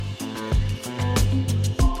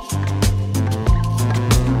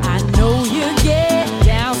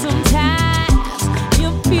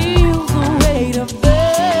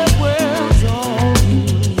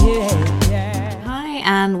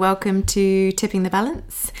welcome to Tipping the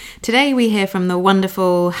Balance. Today we hear from the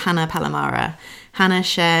wonderful Hannah Palamara. Hannah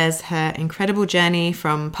shares her incredible journey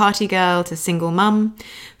from party girl to single mum,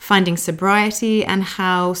 finding sobriety, and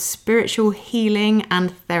how spiritual healing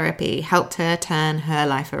and therapy helped her turn her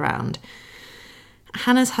life around.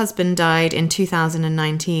 Hannah's husband died in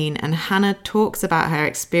 2019, and Hannah talks about her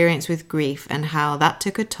experience with grief and how that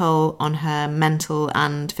took a toll on her mental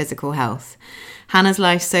and physical health. Hannah's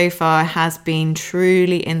life so far has been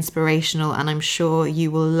truly inspirational, and I'm sure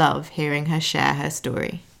you will love hearing her share her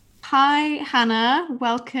story. Hi, Hannah.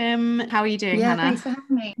 Welcome. How are you doing, Hannah? Thanks for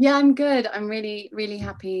having me. Yeah, I'm good. I'm really, really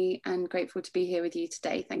happy and grateful to be here with you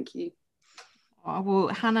today. Thank you. Oh, well,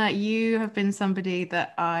 Hannah, you have been somebody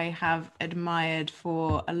that I have admired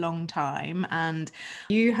for a long time, and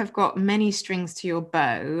you have got many strings to your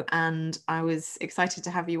bow, and I was excited to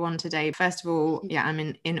have you on today. First of all, I'm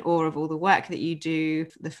in awe of all the work that you do,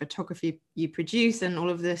 the photography you produce, and all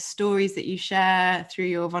of the stories that you share through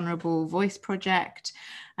your Vulnerable Voice project,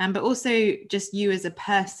 but also just you as a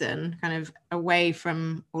person, kind of away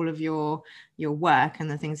from all of your work and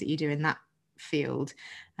the things that you do in that field.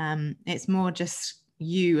 It's more just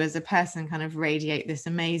you as a person kind of radiate this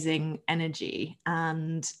amazing energy,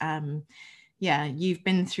 and you've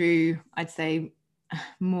been through, I'd say,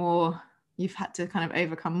 you've had to kind of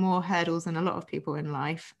overcome more hurdles than a lot of people in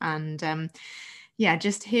life, and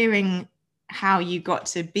just hearing how you got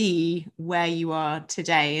to be where you are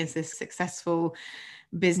today as this successful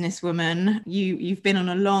businesswoman. You've been on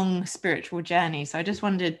a long spiritual journey, so I just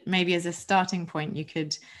wondered, maybe as a starting point, you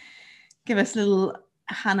could give us a little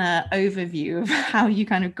Hannah overview of how you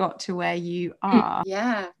kind of got to where you are.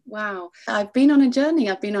 Yeah, wow. I've been on a journey.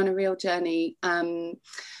 I've been on a real journey. And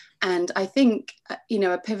I think,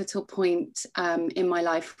 a pivotal point in my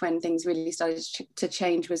life when things really started to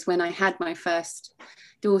change was when I had my first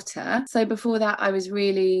daughter. So before that, I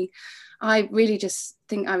really just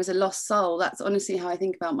think I was a lost soul. That's honestly how I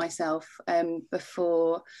think about myself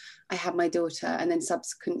before I had my daughter, and then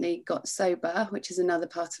subsequently got sober, which is another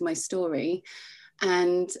part of my story.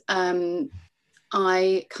 And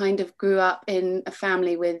I kind of grew up in a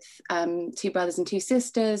family with two brothers and two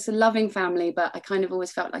sisters, a loving family, but I kind of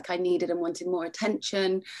always felt like I needed and wanted more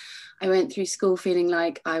attention. I went through school feeling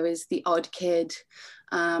like I was the odd kid.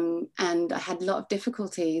 And I had a lot of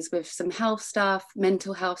difficulties with some health stuff,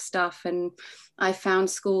 mental health stuff, and I found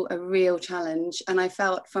school a real challenge. And I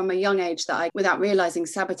felt from a young age that I, without realizing,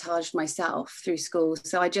 sabotaged myself through school.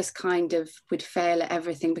 So I just kind of would fail at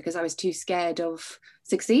everything because I was too scared of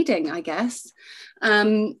succeeding, I guess.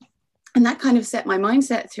 And that kind of set my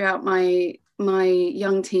mindset throughout my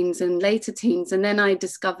young teens and later teens. And then I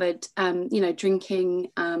discovered, drinking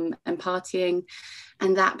and partying.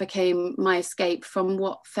 And that became my escape from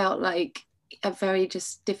what felt like a very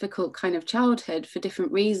just difficult kind of childhood for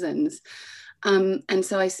different reasons. And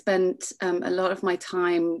so I spent a lot of my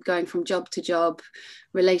time going from job to job,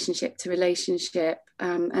 relationship to relationship,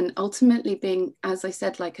 and ultimately being, as I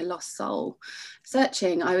said, like a lost soul.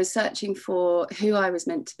 I was searching for who I was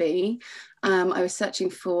meant to be. I was searching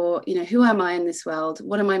for, who am I in this world?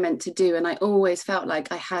 What am I meant to do? And I always felt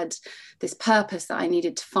like I had this purpose that I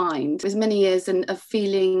needed to find. It was many years of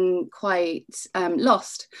feeling quite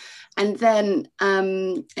lost. And then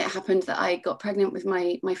it happened that I got pregnant with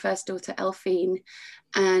my first daughter, Elphine,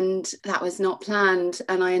 and that was not planned.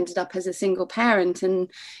 And I ended up as a single parent. And,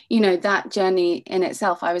 that journey in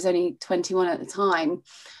itself, I was only 21 at the time,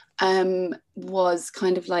 was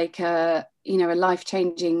kind of like a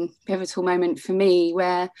life-changing pivotal moment for me,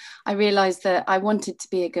 where I realized that I wanted to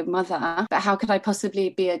be a good mother, but how could I possibly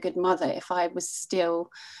be a good mother if I was still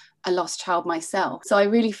a lost child myself? So I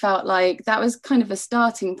really felt like that was kind of a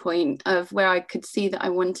starting point of where I could see that I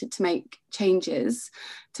wanted to make changes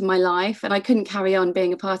to my life, and I couldn't carry on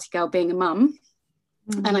being a party girl, being a mum.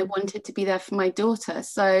 And I wanted to be there for my daughter.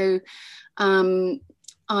 So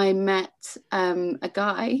I met a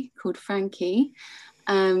guy called Frankie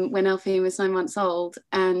when Elphine was 9 months old,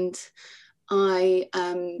 and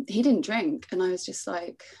he didn't drink, and I was just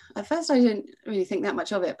like, at first I didn't really think that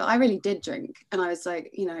much of it, but I really did drink, and I was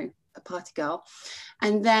like, a party girl.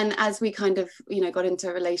 And then as we kind of got into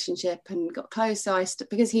a relationship and got closer,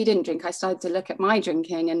 because he didn't drink, I started to look at my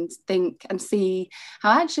drinking and think and see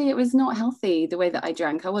how actually it was not healthy the way that I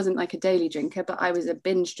drank. I wasn't like a daily drinker, but I was a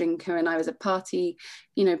binge drinker, and I was a party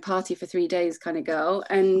for 3 days kind of girl.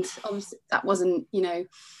 And obviously that wasn't,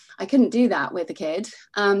 I couldn't do that with a kid.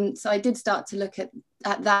 So I did start to look at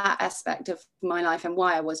that aspect of my life and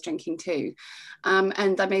why I was drinking too.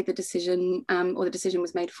 And I made the decision, or the decision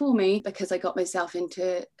was made for me, because I got myself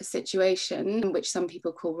into a situation which some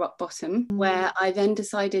people call rock bottom, where I then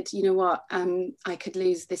decided, you know what, I could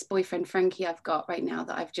lose this boyfriend, Frankie, I've got right now,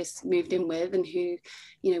 that I've just moved in with, and who,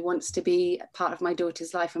 you know, wants to be part of my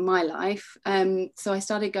daughter's life and my life. So I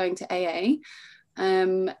started going to AA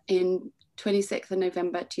in 26th of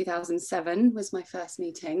November 2007 was my first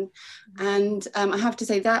meeting. And I have to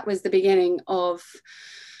say that was the beginning of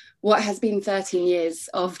what has been 13 years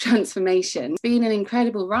of transformation. It's been an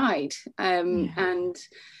incredible ride. And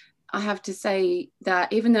I have to say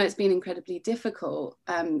that even though it's been incredibly difficult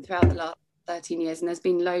throughout the last 13 years, and there's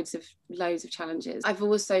been loads of challenges, I've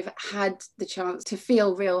also had the chance to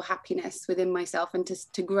feel real happiness within myself, and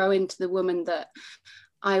to grow into the woman that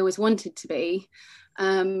I always wanted to be.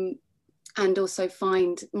 And also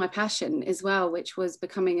find my passion as well, which was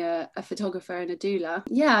becoming a photographer and a doula.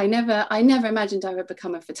 Yeah, I never imagined I would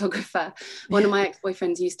become a photographer. One of my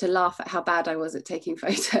ex-boyfriends used to laugh at how bad I was at taking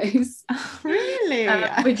photos. Oh, really?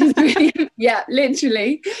 Which is really, yeah,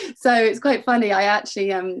 literally. So it's quite funny. I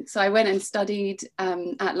actually, so I went and studied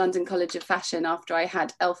at London College of Fashion after I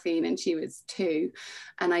had Elfine and she was 2.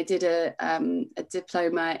 And I did a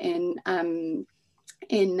diploma in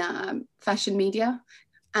fashion media,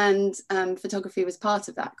 and photography was part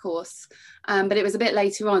of that course, but it was a bit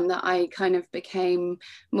later on that I kind of became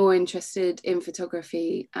more interested in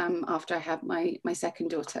photography after I had my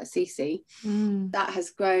second daughter, Cece. That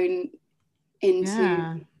has grown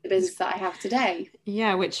into the business that I have today.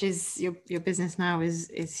 Yeah, which is your business now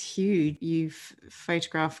is huge. You've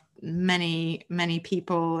photographed many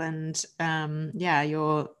people, and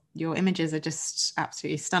your images are just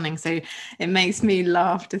absolutely stunning. So it makes me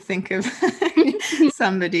laugh to think of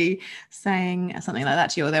somebody saying something like that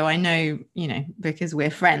to you. Although I know, you know, because we're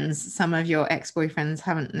friends, some of your ex-boyfriends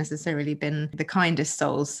haven't necessarily been the kindest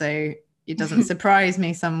souls. So it doesn't surprise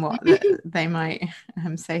me somewhat that they might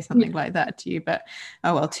say something like that to you. But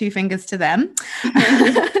oh well, 2 fingers to them.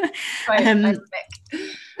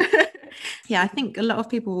 Yeah, I think a lot of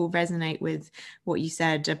people will resonate with what you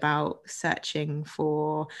said about searching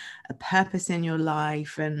for a purpose in your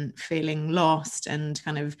life and feeling lost and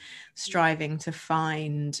kind of striving to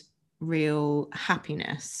find real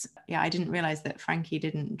happiness. Yeah, I didn't realize that Frankie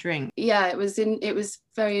didn't drink. Yeah, it was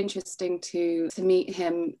very interesting to meet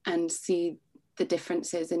him and see the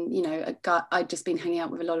differences. And, you know, I'd just been hanging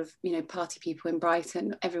out with a lot of, you know, party people in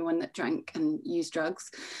Brighton, everyone that drank and used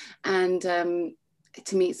drugs, and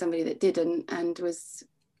to meet somebody that didn't and was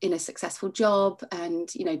in a successful job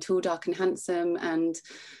and, you know, tall, dark and handsome. And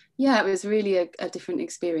yeah, it was really a different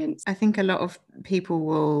experience. I think a lot of people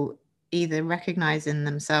will either recognize in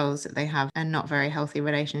themselves that they have a not very healthy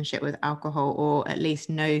relationship with alcohol, or at least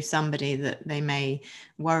know somebody that they may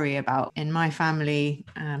worry about. In my family,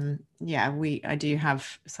 I do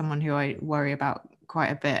have someone who I worry about quite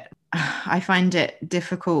a bit. I find it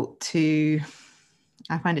difficult to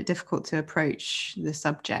approach the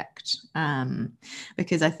subject,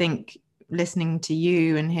 because I think listening to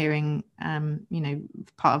you and hearing, you know,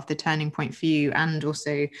 part of the turning point for you, and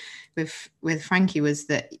also with Frankie, was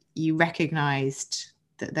that you recognized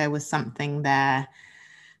that there was something there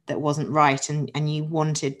that wasn't right, and you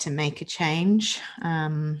wanted to make a change.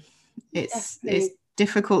 It's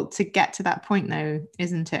difficult to get to that point though,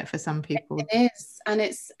 isn't it, for some people? It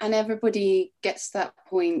is, and everybody gets to that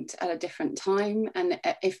point at a different time, and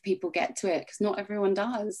if people get to it, because not everyone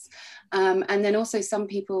does, and then also some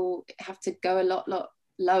people have to go a lot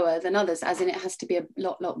lower than others, as in it has to be a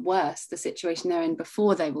lot worse, the situation they're in,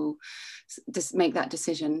 before they will just make that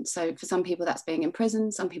decision. So for some people that's being in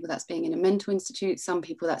prison, some people that's being in a mental institute, some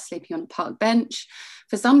people that's sleeping on a park bench.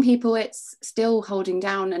 For some people it's still holding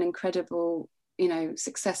down an incredible, you know,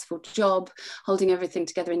 successful job, holding everything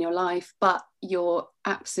together in your life, but you're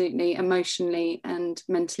absolutely emotionally and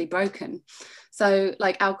mentally broken. So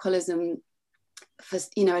like alcoholism, for,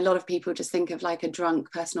 you know, a lot of people just think of like a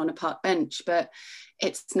drunk person on a park bench, but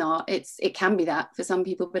it's not. It can be that for some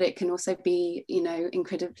people, but it can also be, you know,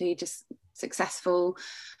 incredibly just successful,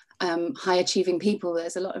 high achieving people.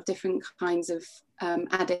 There's a lot of different kinds of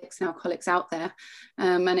addicts and alcoholics out there,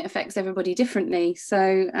 and it affects everybody differently.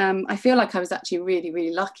 So I feel like I was actually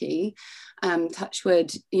really lucky, touch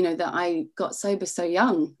wood, you know, that I got sober so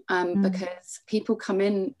young, because people come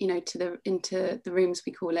in, you know, into the rooms,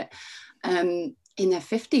 we call it, in their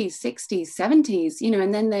 50s, 60s, 70s, you know,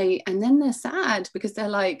 and then they're sad because they're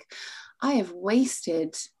like, I have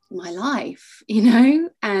wasted my life, you know,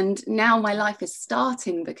 and now my life is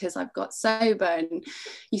starting because I've got sober. And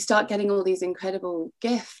you start getting all these incredible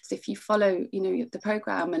gifts if you follow, you know, the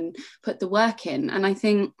program and put the work in. And I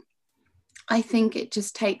think it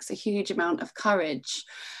just takes a huge amount of courage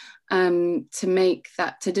to make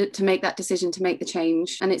that decision, to make the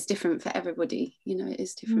change. And it's different for everybody, you know, it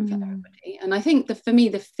is different for everybody. And I think for me,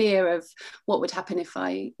 the fear of what would happen if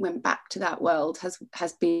I went back to that world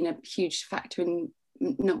has been a huge factor in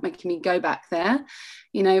not making me go back there,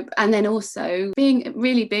 you know. And then also being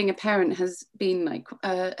a parent has been like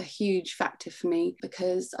a huge factor for me,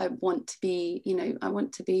 because I want to be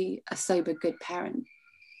a sober, good parent,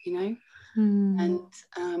 you know. And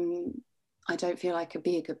I don't feel I could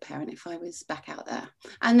be a good parent if I was back out there.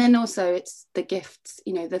 And then also it's the gifts,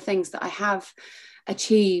 you know, the things that I have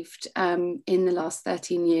achieved in the last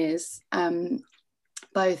 13 years,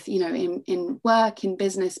 both, you know, in work, in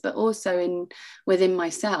business, but also within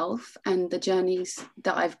myself, and the journeys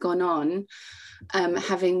that I've gone on,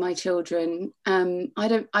 having my children.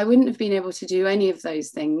 I wouldn't have been able to do any of those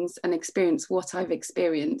things and experience what I've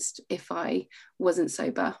experienced if I wasn't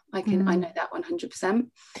sober. I know that 100%.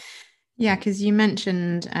 Yeah, because you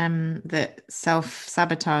mentioned that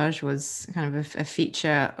self-sabotage was kind of a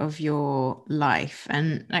feature of your life,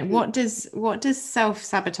 and like, what does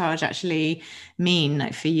self-sabotage actually mean,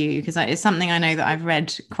 like, for you? Because it's something I know that I've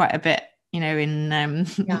read quite a bit, you know, in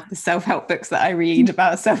the self-help books that I read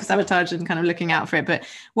about self-sabotage and kind of looking out for it. But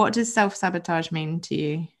what does self-sabotage mean to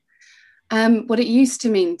you? What it used to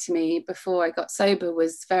mean to me before I got sober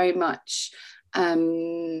was very much a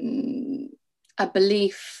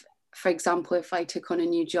belief. For example, if I took on a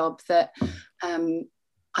new job, that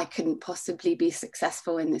I couldn't possibly be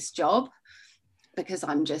successful in this job because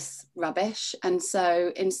I'm just rubbish. And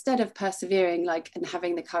so instead of persevering, and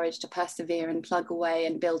having the courage to persevere and plug away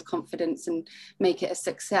and build confidence and make it a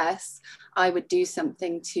success, I would do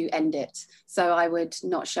something to end it. So I would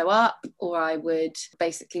not show up, or I would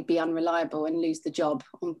basically be unreliable and lose the job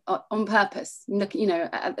on purpose. Look, you know,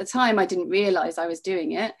 at the time I didn't realize I was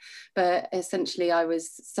doing it, but essentially I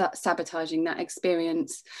was sabotaging that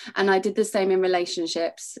experience. And I did the same in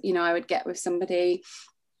relationships. You know, I would get with somebody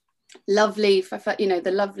lovely for you know,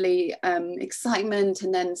 the lovely excitement,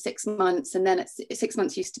 and then 6 months, and then 6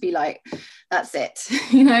 months used to be like, that's it,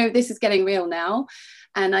 you know, this is getting real now.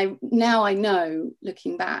 And I know,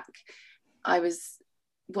 looking back,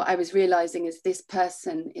 what I was realizing is this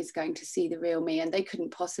person is going to see the real me, and they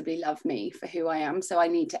couldn't possibly love me for who I am, so I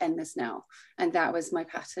need to end this now. And that was my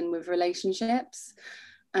pattern with relationships.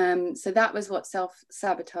 So that was what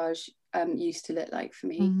self-sabotage used to look like for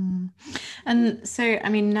me. And so, I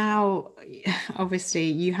mean, now obviously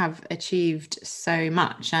you have achieved so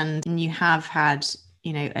much, and you have had,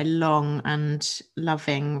 you know, a long and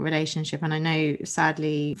loving relationship. And I know,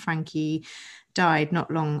 sadly, Frankie died not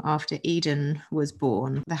long after Eden was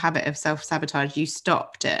born. The habit of self-sabotage, you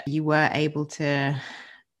stopped it. You were able to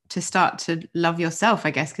start to love yourself,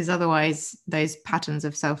 I guess, because otherwise those patterns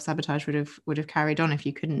of self-sabotage would have carried on if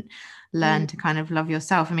you couldn't learn to kind of love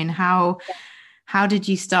yourself. I mean, how did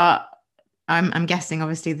you start? I'm guessing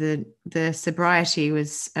obviously the sobriety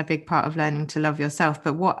was a big part of learning to love yourself,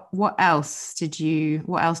 but what else took you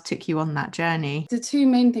on that journey? The two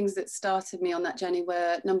main things that started me on that journey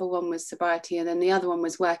were, number one was sobriety, and then the other one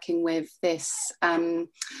was working with this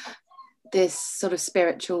sort of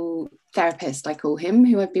spiritual therapist, I call him,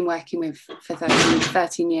 who I've been working with for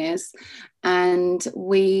 13 years. And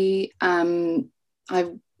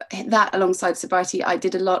that alongside sobriety, I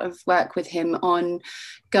did a lot of work with him on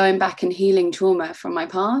going back and healing trauma from my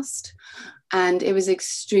past. And it was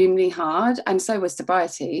extremely hard. And so was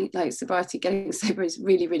sobriety. Like, sobriety, getting sober is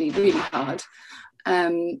really, really, really hard.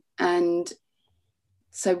 And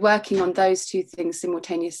so working on those two things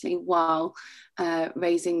simultaneously while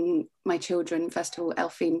raising my children, first of all,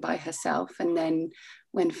 Elphine by herself, and then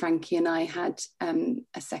when Frankie and I had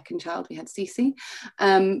a second child, we had Cece.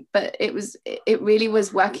 But it really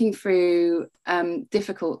was working through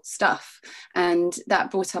difficult stuff. And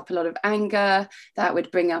that brought up a lot of anger, that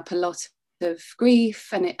would bring up a lot of grief.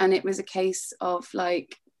 And it was a case of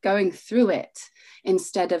like going through it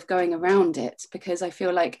instead of going around it, because I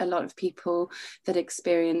feel like a lot of people that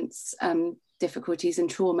experience difficulties and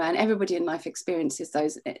trauma, and everybody in life experiences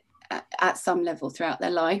those at some level throughout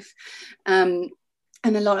their life.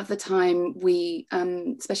 And a lot of the time we,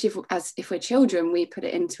 especially if we're children, we put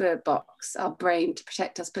it into a box. Our brain, to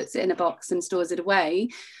protect us, puts it in a box and stores it away.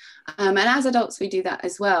 And as adults, we do that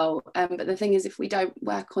as well. But the thing is, if we don't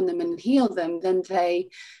work on them and heal them, then they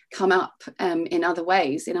come up in other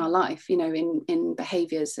ways in our life, you know, in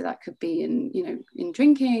behaviors. So that could be in, you know, in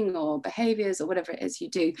drinking or behaviors or whatever it is you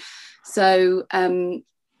do. So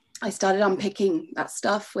I started unpicking that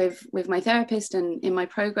stuff with my therapist and in my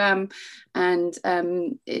program. And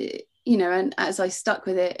you know, and as I stuck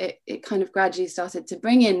with it, it kind of gradually started to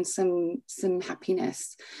bring in some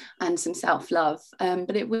happiness and some self-love.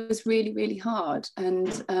 But it was really, really hard. And,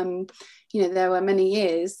 you know, there were many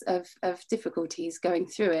years of difficulties going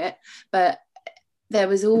through it, but there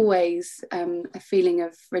was always a feeling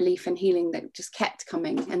of relief and healing that just kept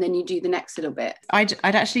coming. And then you do the next little bit. I'd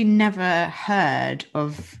actually never heard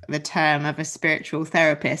of the term of a spiritual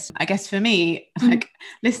therapist. I guess for me, like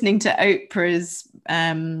listening to Oprah's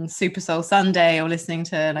Super Soul Sunday, or listening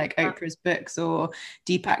to like Oprah's books or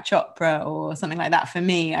Deepak Chopra or something like that, for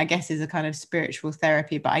me, I guess is a kind of spiritual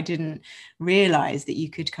therapy. But I didn't realize that you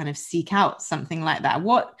could kind of seek out something like that.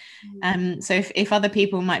 So if other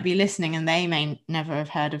people might be listening and they may never have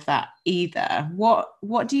heard of that either,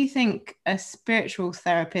 what do you think a spiritual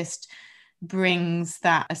therapist brings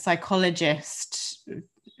that a psychologist,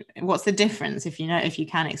 what's the difference, if you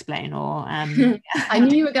can explain? Or I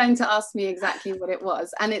knew you were going to ask me exactly what it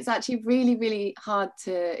was, and it's actually really, really hard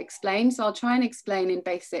to explain, so I'll try and explain in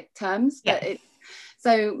basic terms. But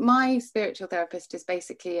so my spiritual therapist is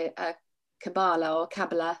basically a Kabbalah or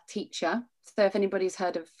Kabbalah teacher. So if anybody's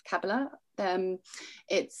heard of Kabbalah,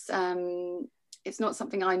 it's not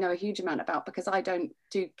something I know a huge amount about, because I don't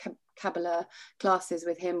do Kabbalah classes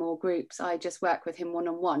with him or groups. I just work with him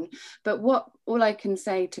one-on-one. But all I can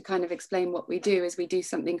say to kind of explain what we do is we do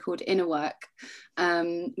something called inner work,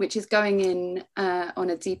 which is going in on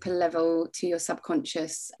a deeper level to your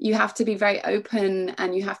subconscious. You have to be very open,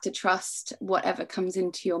 and you have to trust whatever comes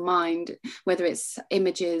into your mind, whether it's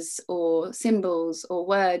images or symbols or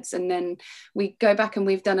words. And then we go back and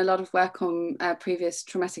we've done a lot of work on previous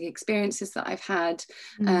traumatic experiences that I've had,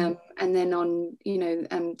 and then on, you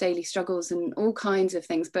know, daily struggles and all kinds of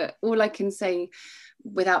things. But all I can say,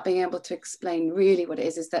 without being able to explain really what it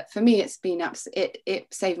is that for me it's been it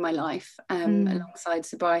saved my life alongside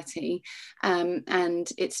sobriety,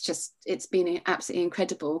 and it's been absolutely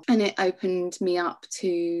incredible. And it opened me up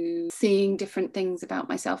to seeing different things about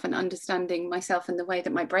myself and understanding myself and the way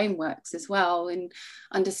that my brain works as well, and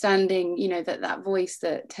understanding, you know, that voice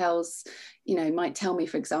that tells, you know, might tell me,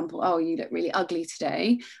 for example, oh, you look really ugly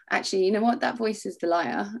today. Actually, you know what, that voice is the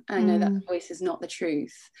liar. I know that voice is not the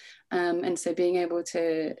truth. And so being able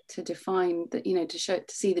to define that, you know, to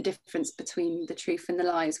see the difference between the truth and the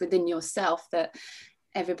lies within yourself that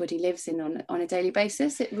everybody lives in on a daily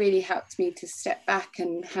basis, it really helped me to step back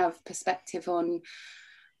and have perspective on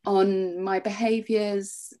my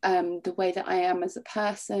behaviors, the way that I am as a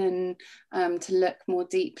person, to look more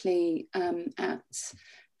deeply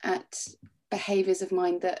at behaviors of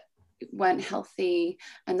mine that weren't healthy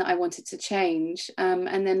and that I wanted to change,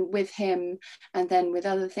 and then with him, and then with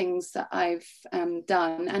other things that I've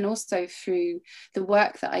done, and also through the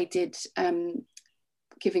work that I did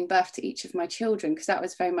giving birth to each of my children, because that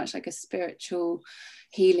was very much like a spiritual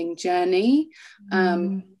healing journey.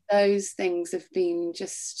 Those things have been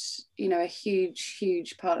just, you know, a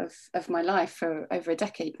huge part of my life for over a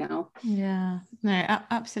decade now. Yeah, no,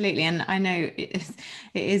 absolutely. And I know it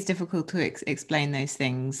is difficult to explain those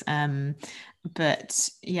things, but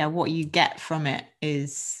yeah, what you get from it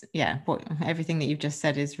is, what everything that you've just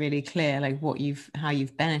said is really clear, like how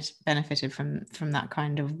you've benefited from that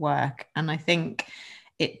kind of work. And I think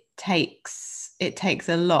it takes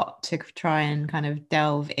a lot to try and kind of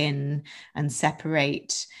delve in and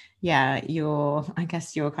separate your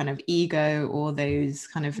kind of ego, or those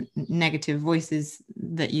kind of negative voices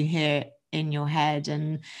that you hear in your head,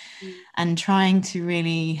 and trying to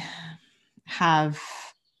really have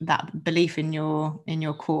that belief in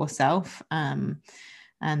your core self. And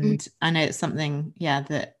I know it's something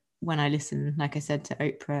that when I listen, like I said, to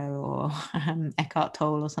Oprah or Eckhart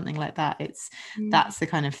Tolle or something like that, that's the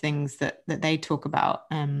kind of things that they talk about,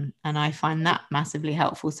 and I find that massively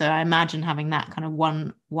helpful. So I imagine having that kind of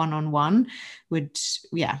one-on-one would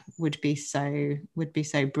be so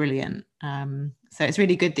brilliant. So it's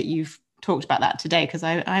really good that you've talked about that today, because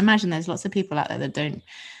I imagine there's lots of people out there that don't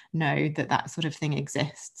know that sort of thing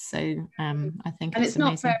exists. So I think and it's not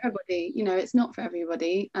amazing. For everybody, you know, it's not for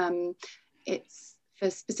everybody. It's for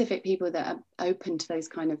specific people that are open to those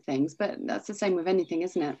kind of things, but that's the same with anything,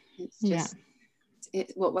 isn't it? It's just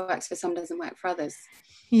what works for some doesn't work for others.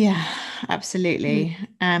 Yeah, absolutely.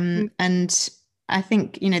 And I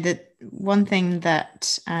think, you know, that one thing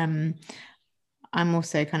that I'm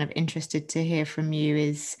also kind of interested to hear from you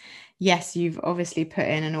is, yes, you've obviously put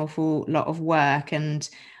in an awful lot of work, and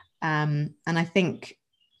I think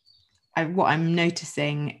what I'm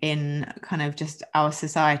noticing in kind of just our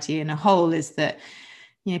society in a whole is that,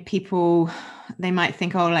 you know, people, they might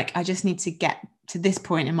think, oh, like, I just need to get to this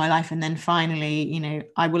point in my life and then finally, you know,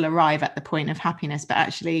 I will arrive at the point of happiness. But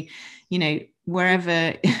actually, you know,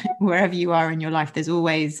 wherever wherever you are in your life, there's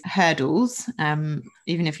always hurdles,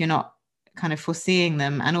 even if you're not kind of foreseeing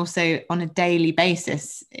them. And also on a daily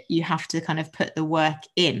basis, you have to kind of put the work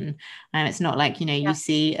in. And it's not like, you know, you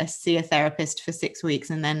see a therapist for 6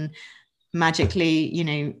 weeks and then magically, you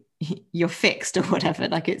know, you're fixed or whatever.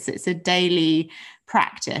 Like it's a daily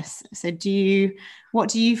practice. So what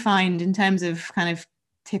do you find in terms of kind of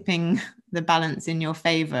tipping the balance in your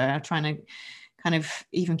favor, trying to kind of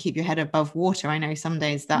even keep your head above water? I know some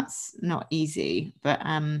days that's not easy, but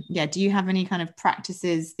yeah, do you have any kind of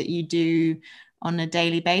practices that you do on a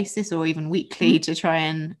daily basis or even weekly to try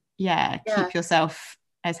and keep yourself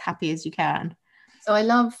as happy as you can? So I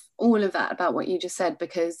love all of that about what you just said,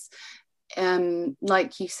 because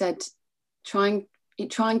like you said, trying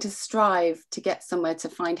to strive to get somewhere to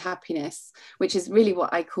find happiness, which is really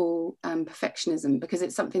what I call perfectionism, because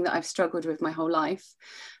it's something that I've struggled with my whole life.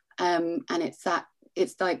 And it's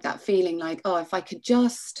like that feeling like, oh, if I could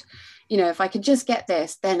just get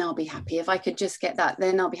this, then I'll be happy. If I could just get that,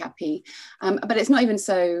 then I'll be happy. But it's not even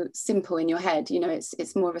so simple in your head, you know,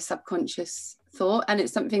 it's more of a subconscious thought, and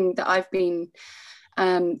it's something that I've been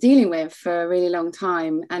dealing with for a really long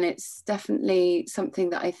time, and it's definitely something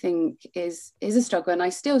that I think is a struggle, and I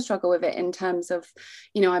still struggle with it in terms of,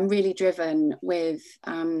 you know, I'm really driven with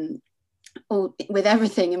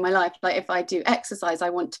everything in my life. Like if I do exercise, I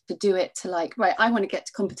want to do it to like, right, I want to get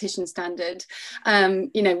to competition standard.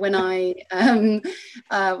 You know, when I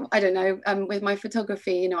don't know, with my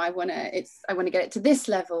photography, you know, I want to get it to this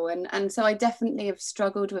level, and so I definitely have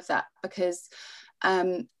struggled with that, because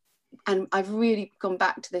and I've really gone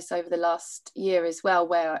back to this over the last year as well,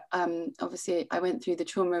 where obviously I went through the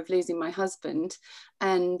trauma of losing my husband,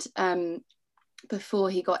 and before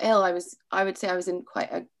he got ill, I would say I was in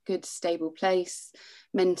quite a good, stable place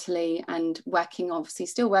mentally, and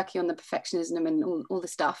still working on the perfectionism and all the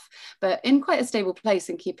stuff, but in quite a stable place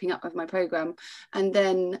and keeping up with my program. And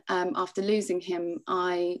then after losing him,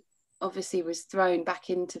 I obviously was thrown back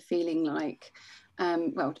into feeling like,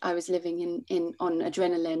 I was living on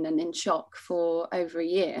adrenaline and in shock for over a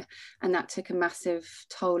year, and that took a massive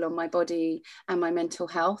toll on my body and my mental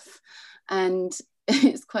health. And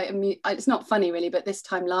it's not funny really, but this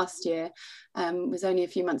time last year was only a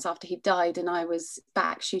few months after he died, and I was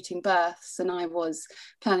back shooting births, and I was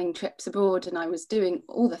planning trips abroad, and I was doing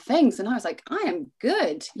all the things, and I was like, I am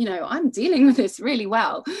good, you know, I'm dealing with this really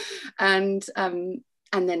well. And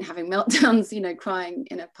then having meltdowns, you know, crying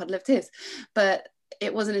in a puddle of tears. But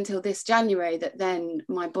it wasn't until this January that then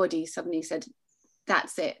my body suddenly said,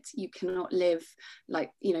 that's it, you cannot live,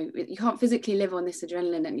 like, you know, you can't physically live on this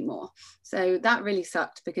adrenaline anymore. So that really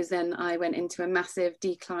sucked, because then I went into a massive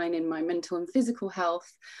decline in my mental and physical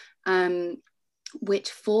health,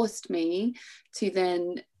 which forced me to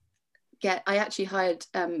then I actually hired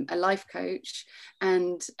a life coach,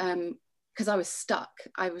 and because I was stuck.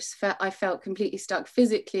 I felt completely stuck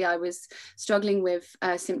physically. I was struggling with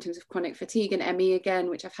symptoms of chronic fatigue and ME again,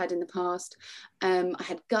 which I've had in the past. I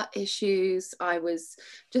had gut issues. I was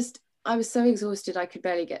so exhausted I could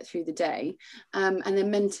barely get through the day. And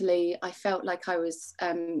then mentally, I felt like I was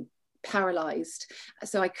paralyzed.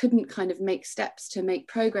 So I couldn't kind of make steps to make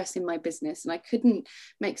progress in my business, and I couldn't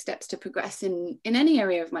make steps to progress in any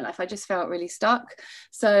area of my life. I just felt really stuck.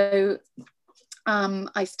 So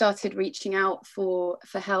I started reaching out for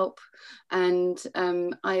help, and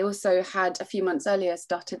I also had a few months earlier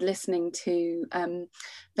started listening to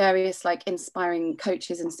various like inspiring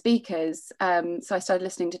coaches and speakers. So I started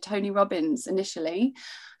listening to Tony Robbins initially,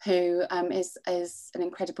 who is an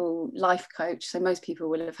incredible life coach. So most people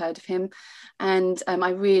will have heard of him, and I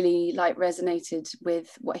really like resonated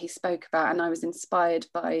with what he spoke about, and I was inspired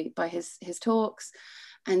by his talks.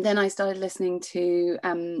 And then I started listening to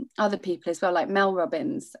other people as well, like Mel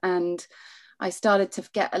Robbins, and I started to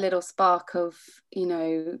get a little spark of, you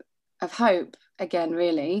know, of hope again,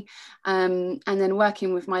 really. And then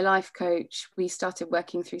working with my life coach, we started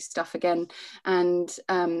working through stuff again. And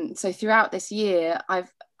so throughout this year,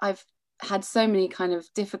 I've had so many kind of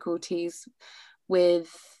difficulties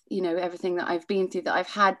with, you know, everything that I've been through, that I've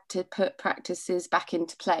had to put practices back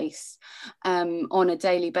into place on a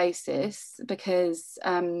daily basis, because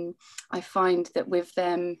I find that with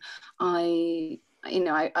them, I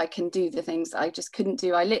I can do the things I just couldn't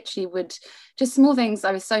do. I literally would, just small things,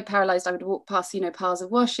 I was so paralyzed, I would walk past piles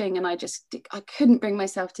of washing and I couldn't bring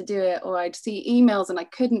myself to do it, or I'd see emails and I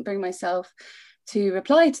couldn't bring myself to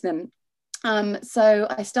reply to them. So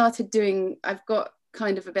I started doing, I've got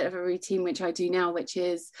kind of a bit of a routine which I do now, which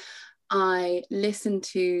is I listen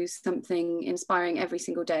to something inspiring every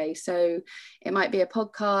single day. So it might be a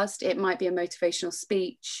podcast, it might be a motivational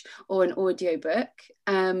speech or an audio book.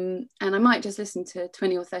 And I might just listen to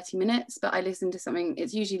 20 or 30 minutes, but I listen to something,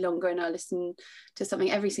 it's usually longer, and I listen to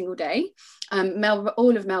something every single day.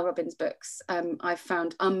 All of Mel Robbins' books I've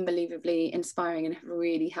found unbelievably inspiring and have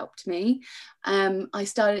really helped me. I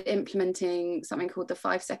started implementing something called the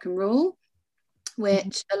 5-second rule,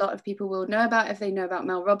 which a lot of people will know about if they know about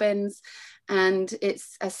Mel Robbins. And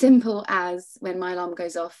it's as simple as, when my alarm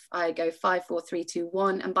goes off, I go 5, 4, 3, 2,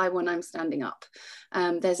 1, and by 1 I'm standing up.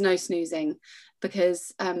 There's no snoozing,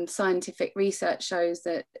 because scientific research shows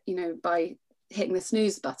that, by hitting the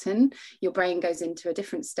snooze button, your brain goes into a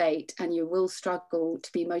different state and you will struggle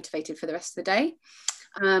to be motivated for the rest of the day.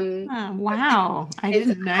 Wow, I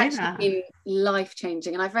didn't know that. Been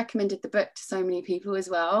life-changing, and I've recommended the book to so many people as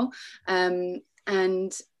well.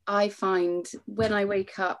 And I find when I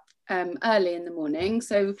wake up early in the morning,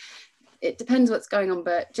 so it depends what's going on,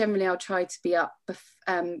 but generally I'll try to be up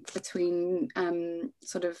between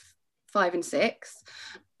sort of 5 and 6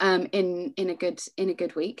 in a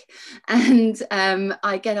good week. And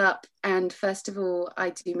I get up, and first of all I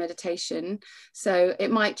do meditation. So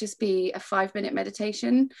it might just be a 5-minute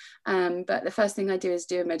meditation, but the first thing I do is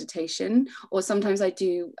do a meditation, or sometimes I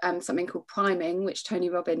do something called priming, which Tony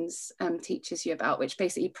Robbins teaches you about, which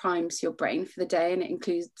basically primes your brain for the day, and it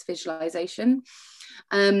includes visualization.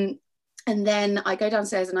 And then I go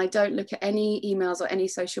downstairs and I don't look at any emails or any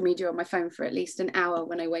social media on my phone for at least an hour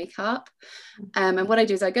when I wake up. And what I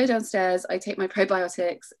do is I go downstairs, I take my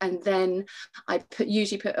probiotics, and then I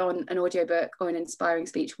usually put on an audiobook or an inspiring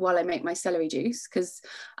speech while I make my celery juice, because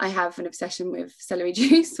I have an obsession with celery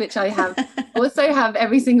juice, which I also have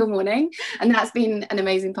every single morning. And that's been an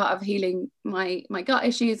amazing part of healing my gut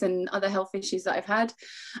issues and other health issues that I've had.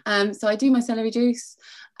 So I do my celery juice.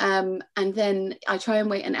 And then I try and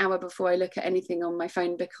wait an hour before I look at anything on my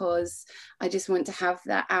phone, because I just want to have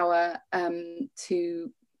that hour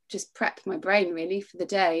to just prep my brain really for the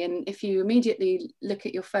day. And if you immediately look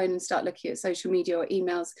at your phone and start looking at social media or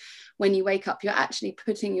emails when you wake up, you're actually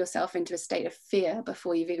putting yourself into a state of fear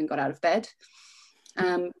before you've even got out of bed.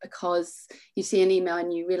 Because you see an email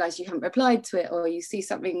and you realize you haven't replied to it, or you see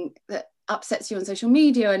something that upsets you on social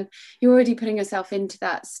media, and you're already putting yourself into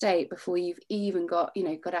that state before you've even got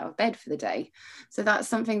out of bed for the day. So that's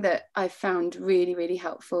something that I've found really, really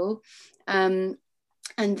helpful. And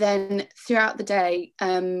then throughout the day,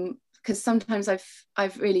 because sometimes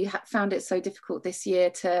I've really found it so difficult this year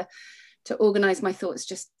to organize my thoughts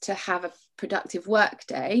just to have a productive work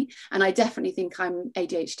day, and I definitely think I'm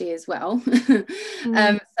ADHD as well.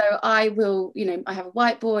 So I will, I have a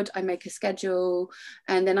whiteboard, I make a schedule,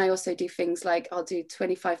 and then I also do things like I'll do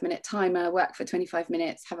 25-minute timer, work for 25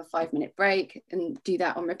 minutes, have a 5-minute break, and do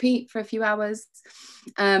that on repeat for a few hours.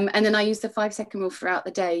 And then I use the 5-second rule throughout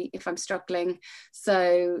the day if I'm struggling.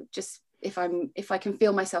 So just if I can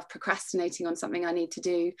feel myself procrastinating on something I need to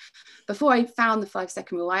do. Before I found the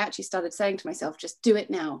 5-second rule, I actually started saying to myself, just do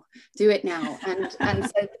it now. And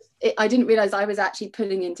so I didn't realize I was actually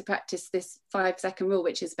putting into practice this 5-second rule,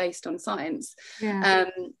 which is based on science.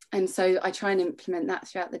 And so I try and implement that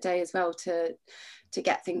throughout the day as well to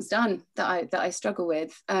get things done that I struggle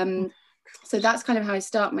with. So that's kind of how I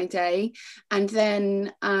start my day. And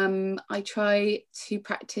then I try to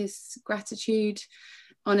practice gratitude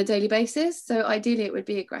on a daily basis. So ideally it would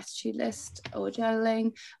be a gratitude list or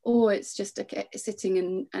journaling, or it's just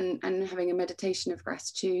sitting and having a meditation of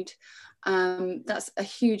gratitude. That's a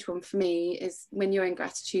huge one for me, is when you're in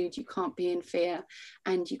gratitude, you can't be in fear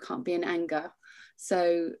and you can't be in anger.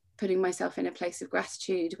 So putting myself in a place of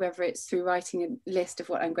gratitude, whether it's through writing a list of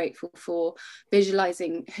what I'm grateful for,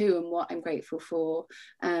 visualizing who and what I'm grateful for,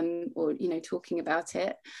 or talking about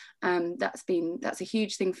it, that's a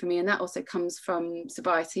huge thing for me. And that also comes from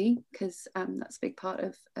sobriety, because that's a big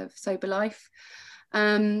part of sober life.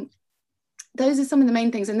 Those are some of the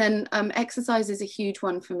main things. And then exercise is a huge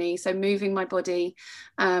one for me. So moving my body.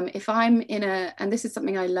 If I'm and this is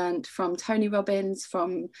something I learned from Tony Robbins,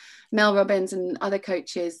 from Mel Robbins and other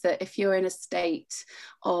coaches, that if you're in a state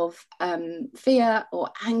of fear or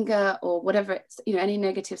anger or whatever, it's, any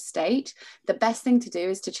negative state, the best thing to do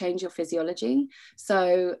is to change your physiology.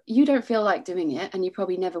 So you don't feel like doing it, and you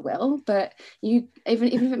probably never will, but even if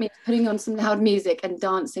it means putting on some loud music and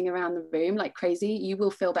dancing around the room like crazy, you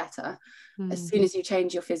will feel better. as soon as you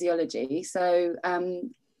change your physiology. So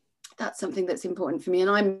that's something that's important for me.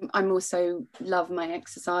 And I'm also love my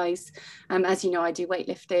exercise. As you know, I do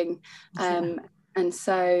weightlifting. And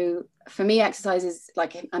so for me, exercise is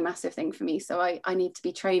like a massive thing for me. So I need to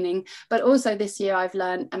be training. But also this year I've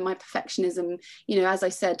learned, and my perfectionism, you know, as I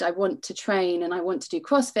said, I want to train and I want to do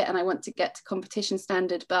CrossFit and I want to get to competition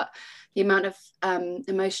standard. But the amount of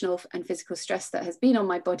emotional and physical stress that has been on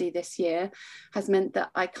my body this year has meant that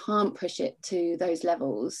I can't push it to those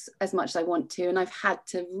levels as much as I want to. And I've had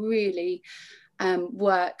to really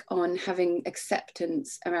work on having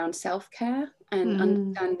acceptance around self-care and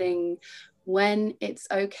understanding when it's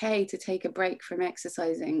okay to take a break from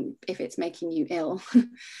exercising if it's making you ill.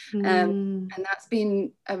 And that's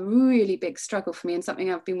been a really big struggle for me, and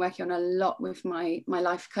something I've been working on a lot with my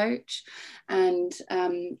life coach. And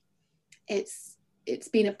it's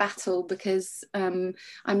been a battle, because I'm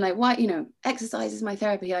like, why, you know, exercise is my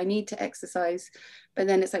therapy, I need to exercise. But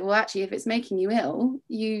then it's like, well, actually, if it's making you ill,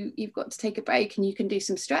 you've got to take a break, and you can do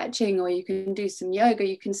some stretching, or you can do some yoga,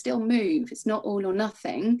 you can still move. It's not all or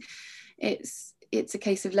nothing. It's a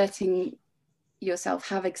case of letting yourself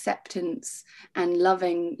have acceptance and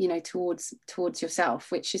loving, you know, towards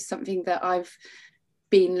yourself, which is something that I've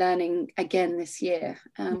been learning again this year.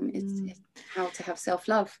 It's how to have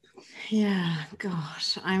self-love. Yeah,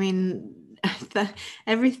 gosh, I mean,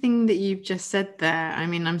 everything that you've just said there, I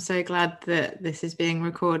mean, I'm so glad that this is being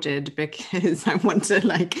recorded, because I want to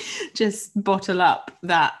like just bottle up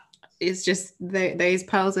that. It's just those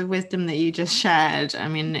pearls of wisdom that you just shared. I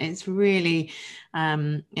mean, it's really,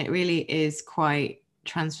 it really is quite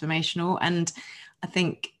transformational. And I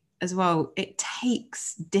think as well, it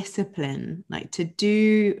takes discipline, like to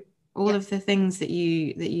do all of the things that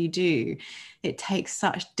you do. It takes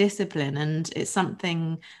such discipline, and it's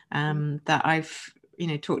something that I've, you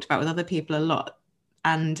know, talked about with other people a lot.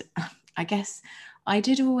 And I guess I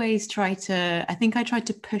did always I tried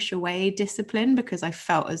to push away discipline, because I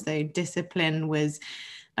felt as though discipline was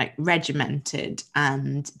like regimented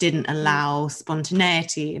and didn't allow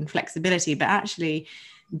spontaneity and flexibility. But actually,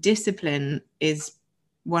 discipline is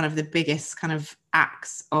one of the biggest kind of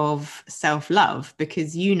acts of self-love,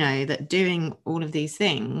 because you know that doing all of these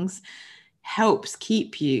things helps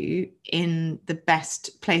keep you in the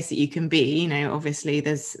best place that you can be. You know, obviously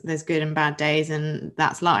there's good and bad days, and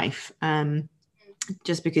that's life.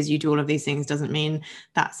 Just because you do all of these things doesn't mean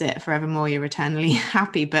that's it forevermore, you're eternally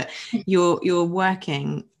happy, but you're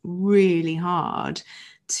working really hard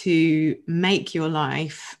to make your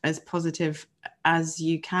life as positive as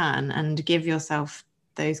you can, and give yourself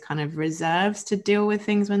those kind of reserves to deal with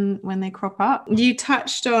things when they crop up. You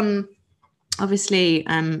touched on obviously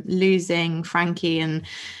losing Frankie, and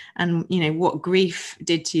you know what grief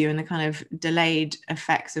did to you, and the kind of delayed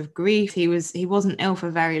effects of grief. He wasn't ill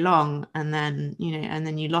for very long, and then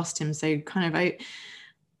you lost him. So kind of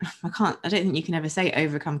I don't think you can ever say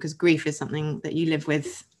overcome, because grief is something that you live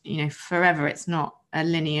with, you know, forever. It's not a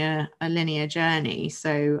linear journey.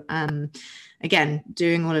 So again,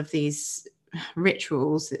 doing all of these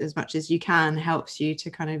rituals as much as you can helps you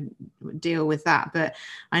to kind of deal with that. But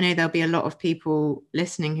I know there'll be a lot of people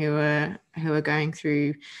listening who are going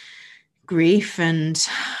through grief, and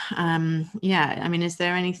I mean, is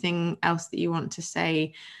there anything else that you want to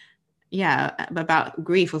say about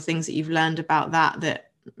grief, or things that you've learned about that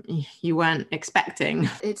you weren't expecting?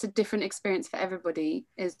 It's a different experience for everybody,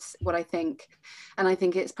 is what I think. And I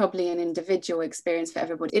think it's probably an individual experience for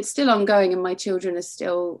everybody. It's still ongoing, and my children are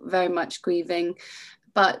still very much grieving.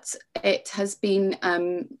 But it has been,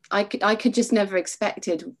 I could just never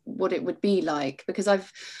expected what it would be like, because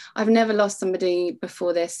I've never lost somebody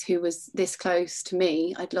before this who was this close to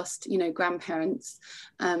me. I'd lost, you know, grandparents,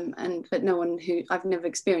 but no one who, I've never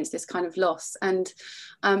experienced this kind of loss. And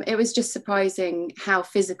it was just surprising how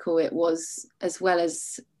physical it was, as well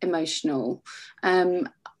as emotional.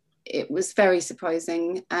 It was very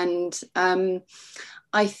surprising. And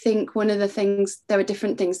I think one of the things, there were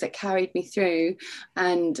different things that carried me through.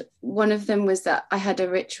 And one of them was that I had a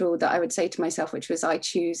ritual that I would say to myself, which was, I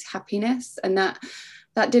choose happiness. And that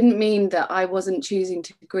didn't mean that I wasn't choosing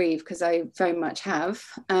to grieve, because I very much have.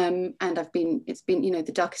 And it's been, you know,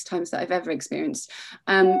 the darkest times that I've ever experienced.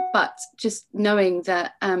 But just knowing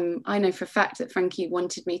that I know for a fact that Frankie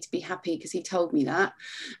wanted me to be happy, because he told me that.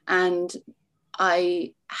 And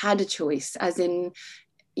I had a choice, as in,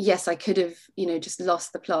 yes, I could have, you know, just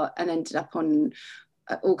lost the plot and ended up on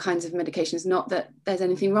all kinds of medications. Not that there's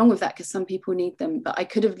anything wrong with that, because some people need them, but I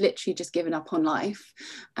could have literally just given up on life.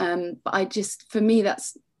 But for me,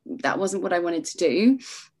 that wasn't what I wanted to do.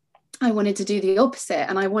 I wanted to do the opposite,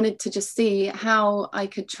 and I wanted to just see how I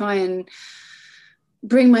could try and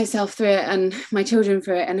bring myself through it and my children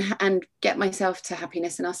through it, and get myself to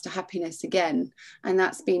happiness and us to happiness again. And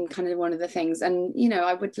that's been kind of one of the things. And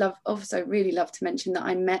I would really love to mention that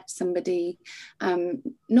I met somebody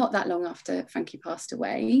not that long after Frankie passed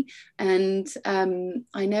away, and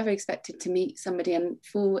I never expected to meet somebody and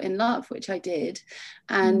fall in love, which I did.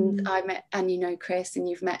 And I met, and Chris, and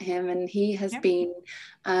you've met him, and he has been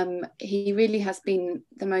he really has been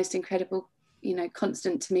the most incredible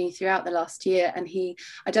constant to me throughout the last year. And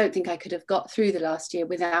I don't think I could have got through the last year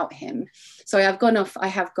without him. So I have gone off No.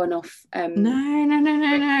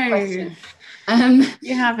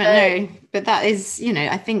 You haven't, no. But that is,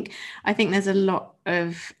 I think there's a lot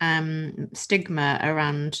of stigma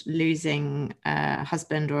around losing a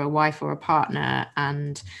husband or a wife or a partner.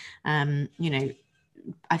 And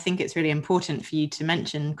I think it's really important for you to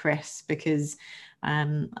mention Chris, because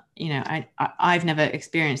I've never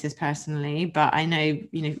experienced this personally, but I know,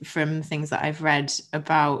 from things that I've read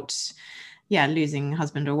about, losing a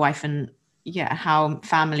husband or wife, and how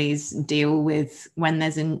families deal with when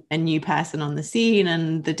there's a new person on the scene,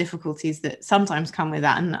 and the difficulties that sometimes come with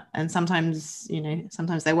that, and sometimes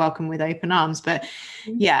they're welcome with open arms, but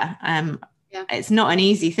it's not an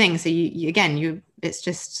easy thing. So you it's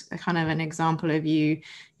just a kind of an example of you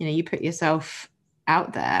put yourself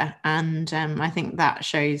out there, and I think that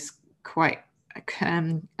shows quite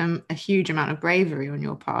a huge amount of bravery on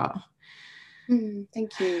your part.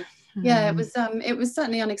 Thank you. It was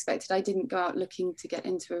certainly unexpected. I didn't go out looking to get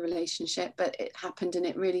into a relationship, but it happened, and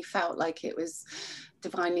it really felt like it was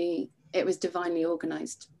divinely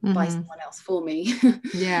organized by someone else for me.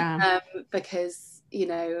 Because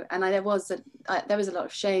and there was a lot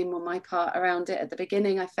of shame on my part around it at the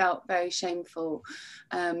beginning. I felt very shameful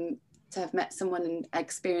to have met someone and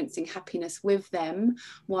experiencing happiness with them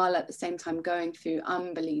while at the same time going through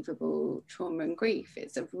unbelievable trauma and grief.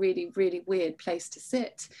 It's a really, really weird place to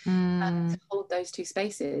sit and to hold those two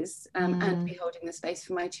spaces, and be holding the space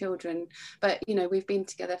for my children. But we've been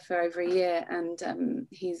together for over a year, and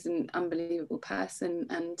he's an unbelievable person.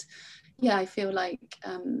 And I feel like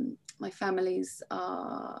my families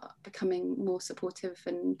are becoming more supportive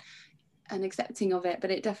and accepting of it, but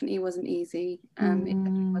it definitely wasn't easy.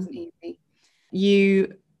 You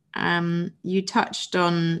touched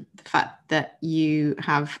on the fact that you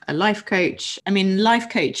have a life coach. I mean, life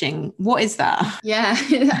coaching, what is that?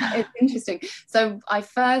 It's interesting. So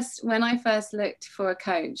when I first looked for a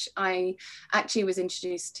coach, I actually was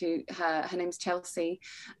introduced to her name's Chelsea,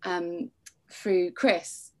 through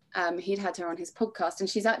Chris. He'd had her on his podcast, and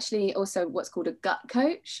she's actually also what's called a gut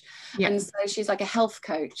coach. And so she's like a health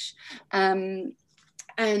coach.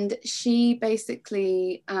 And she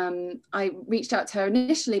basically, I reached out to her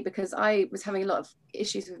initially because I was having a lot of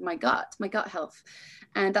issues with my gut health.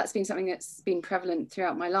 And that's been something that's been prevalent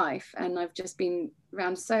throughout my life. And I've just been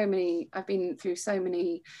I've been through so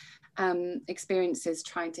many experiences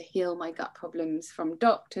trying to heal my gut problems, from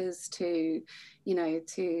doctors to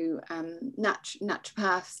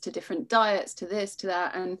naturopaths, to different diets, to this, to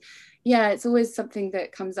that. And it's always something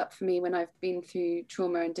that comes up for me when I've been through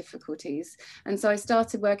trauma and difficulties. And so I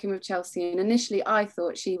started working with Chelsea, and initially I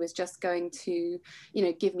thought she was just going to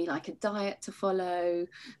give me like a diet to follow,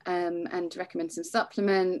 and recommend some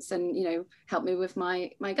supplements, and help me with my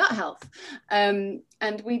gut health. And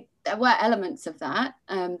there were elements of that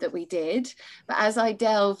that we did, but as I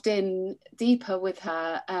delved in deeper with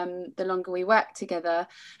her, the longer we worked together,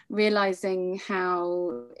 realizing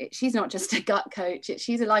how she's not just a gut coach,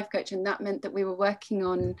 she's a life coach. And that meant that we were working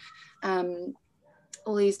on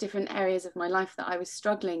all these different areas of my life that I was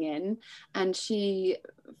struggling in, and she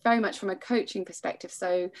very much from a coaching perspective,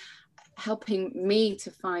 so helping me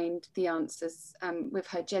to find the answers with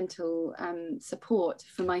her gentle support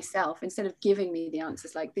for myself, instead of giving me the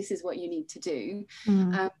answers like this is what you need to do.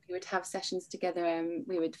 We would have sessions together, and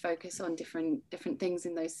we would focus on different things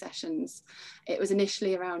in those sessions. It was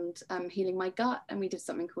initially around healing my gut, and we did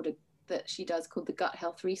something that she does called the Gut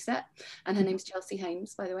Health Reset, and her name's Chelsea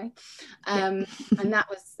Hames, by the way. And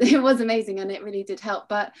it was amazing, and it really did help.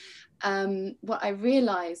 But what I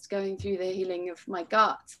realized going through the healing of my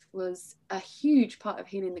gut was a huge part of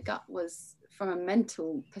healing the gut was from a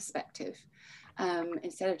mental perspective.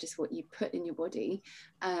 Instead of just what you put in your body,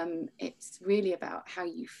 it's really about how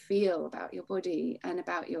you feel about your body and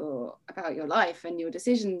about your life and your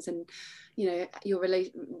decisions. And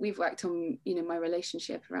we've worked on my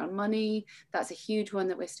relationship around money. That's a huge one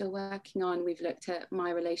that we're still working on. We've looked at my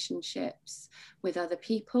relationships with other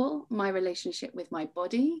people, my relationship with my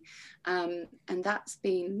body, and that's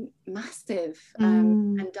been massive.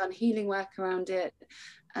 And done healing work around it,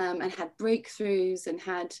 and had breakthroughs, and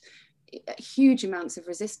had huge amounts of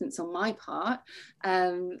resistance on my part,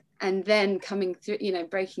 and then coming through,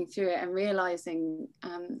 breaking through it and realizing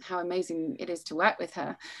how amazing it is to work with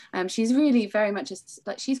her. She's really very much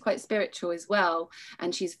she's quite spiritual as well,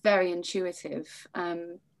 and she's very intuitive.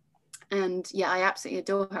 And yeah, I absolutely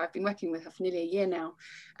adore her. I've been working with her for nearly a year now,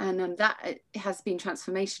 and that has been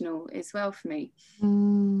transformational as well for me.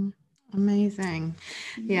 Amazing.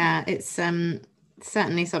 Yeah, it's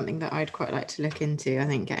certainly something that I'd quite like to look into. I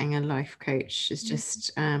think getting a life coach is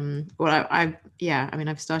just I've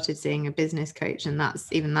started seeing a business coach, and that's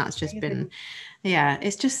just been,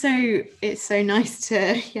 it's so nice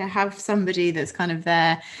to have somebody that's kind of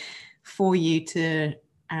there for you to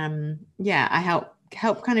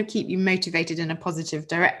help kind of keep you motivated in a positive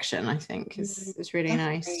direction. I think it's really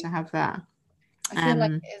nice to have that. I feel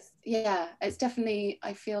like it's definitely,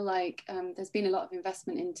 I feel like there's been a lot of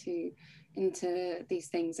investment into these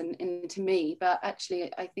things and into me, but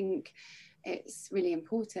actually I think it's really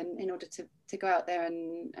important in order to go out there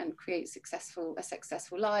and create a successful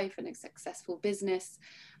life and a successful business.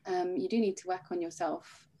 You do need to work on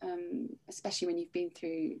yourself, especially when you've been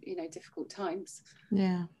through difficult times.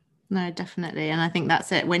 Yeah, no, definitely. And I think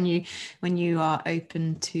that's it, when you are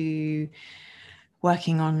open to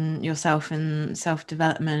working on yourself and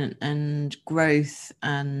self-development and growth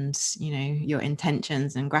and your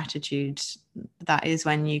intentions and gratitude, that is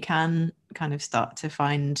when you can kind of start to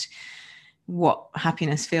find what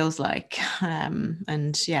happiness feels like,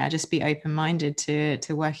 and just be open-minded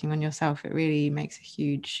to working on yourself. It really makes a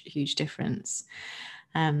huge difference.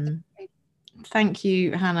 Thank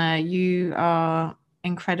you, Hannah. You are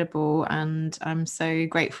incredible, and I'm so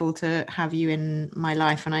grateful to have you in my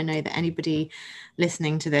life, and I know that anybody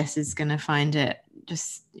listening to this is going to find it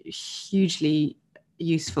just hugely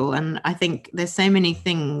useful. And I think there's so many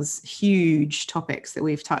things, huge topics that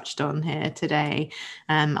we've touched on here today.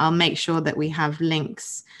 I'll make sure that we have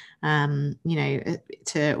links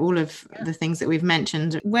to all of the things that we've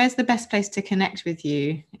mentioned. Where's the best place to connect with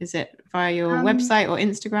you? Is it via your website or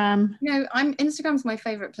Instagram? No, Instagram's my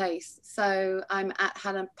favorite place. So I'm at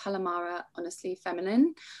Hannah Palamara, Honestly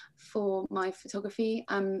Feminine, for my photography.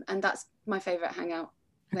 And that's my favorite hangout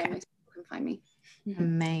where most people can find me.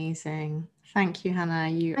 Amazing. Thank you, Hannah.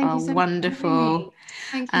 You are so wonderful.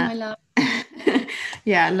 Thank you, my love.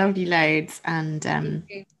 I love you loads. And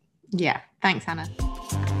thanks, Hannah.